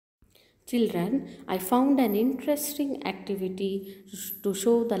Children, I found an interesting activity to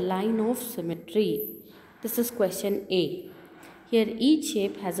show the line of symmetry. This is question A. Here each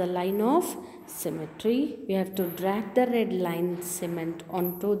shape has a line of symmetry. We have to drag the red line cement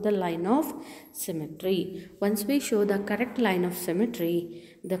onto the line of symmetry. Once we show the correct line of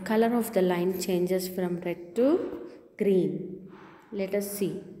symmetry, the color of the line changes from red to green. Let us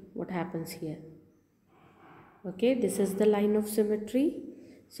see what happens here. Okay, this is the line of symmetry.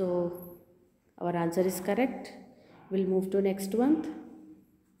 So our answer is correct. We'll move to next one.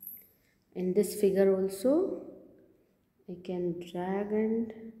 In this figure also, I can drag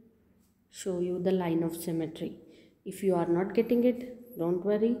and show you the line of symmetry. If you are not getting it, don't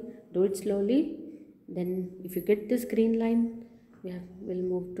worry, do it slowly. Then if you get this green line, we'll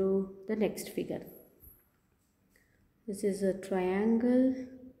move to the next figure. This is a triangle,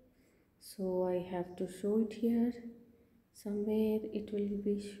 so I have to show it here. Somewhere it will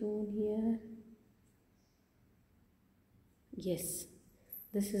be shown here. Yes,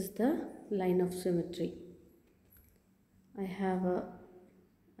 this is the line of symmetry. I have a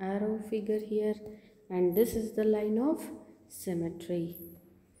arrow figure here, and this is the line of symmetry.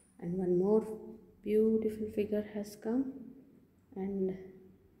 And one more beautiful figure has come, and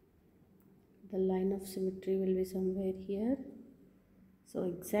the line of symmetry will be somewhere here. So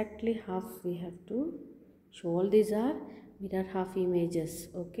exactly half we have to show. All these are mirror half images.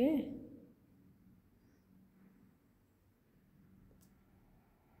 Okay.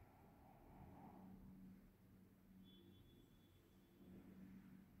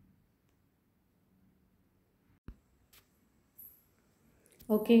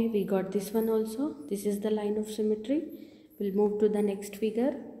 Okay, we got this one also. This is the line of symmetry. We'll move to the next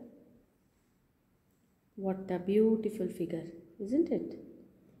figure. What a beautiful figure, isn't it?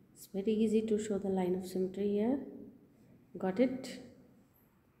 It's very easy to show the line of symmetry here. Got it?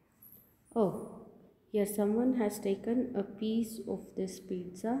 Oh, here someone has taken a piece of this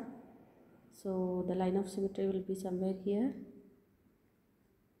pizza. So the line of symmetry will be somewhere here.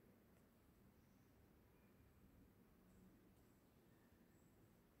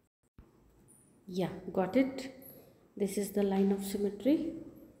 Yeah, got it. This is the line of symmetry.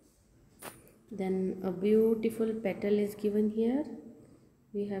 Then a beautiful petal is given here.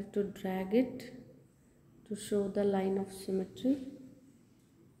 We have to drag it to show the line of symmetry.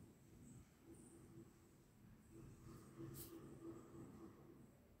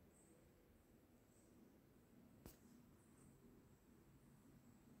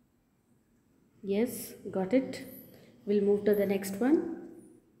 Yes, got it. We'll move to the next one.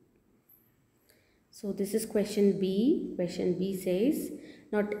 So this is question B. Question B says,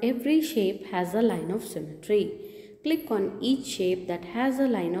 not every shape has a line of symmetry. Click on each shape that has a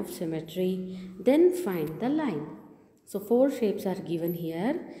line of symmetry, then find the line. So 4 shapes are given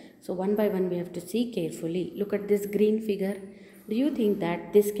here. So one by one we have to see carefully. Look at this green figure. Do you think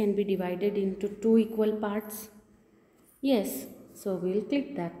that this can be divided into 2 equal parts? Yes. So we'll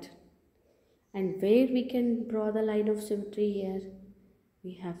click that. And where we can draw the line of symmetry here?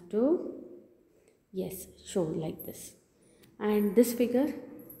 We have to show like this. And this figure,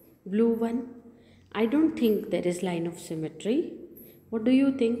 blue one, I don't think there is line of symmetry. What do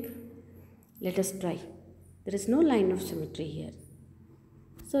you think? Let us try. There is no line of symmetry here.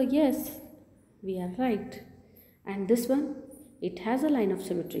 So yes, we are right. And this one, it has a line of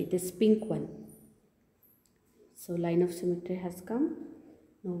symmetry, this pink one. So line of symmetry has come.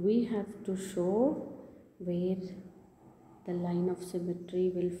 Now we have to show where the line of symmetry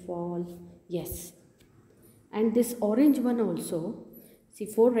will fall. Yes. And this orange one also, see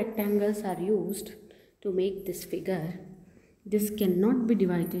 4 rectangles are used to make this figure. This cannot be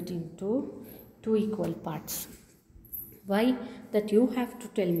divided into 2 equal parts. Why? That you have to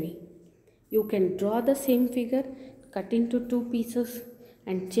tell me. You can draw the same figure, cut into 2 pieces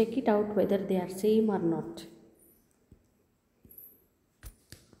and check it out whether they are same or not.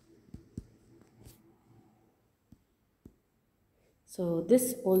 So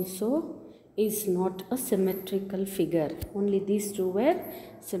this also is not a symmetrical figure. Only these 2 were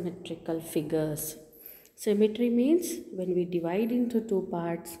symmetrical figures. Symmetry means when we divide into 2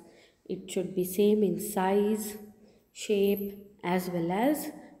 parts, it should be same in size, shape as well as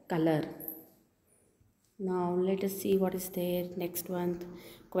color. Now let us see what is there. Next one,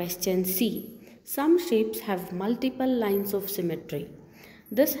 question C. Some shapes have multiple lines of symmetry.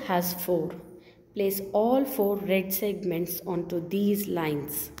 This has 4. Place all 4 red segments onto these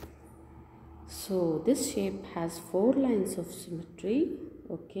lines. So this shape has 4 lines of symmetry.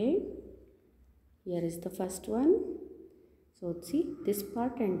 Okay. Here is the first one. So see, this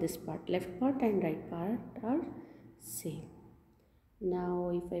part and this part, left part and right part are same.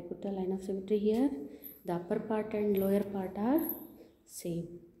 Now if I put a line of symmetry here, the upper part and lower part are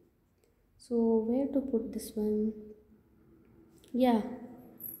same. So where to put this one? Yeah,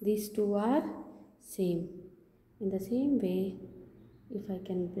 these two are same. In the same way, if I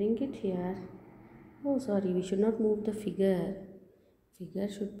can bring it here, oh sorry, we should not move the figure. Figure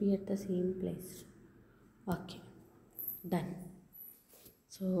should be at the same place. Okay, done.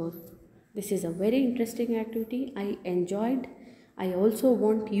 So this is a very interesting activity. I enjoyed. I also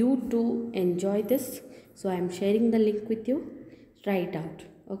want you to enjoy this. So I am sharing the link with you. Try it out.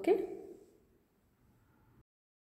 Okay.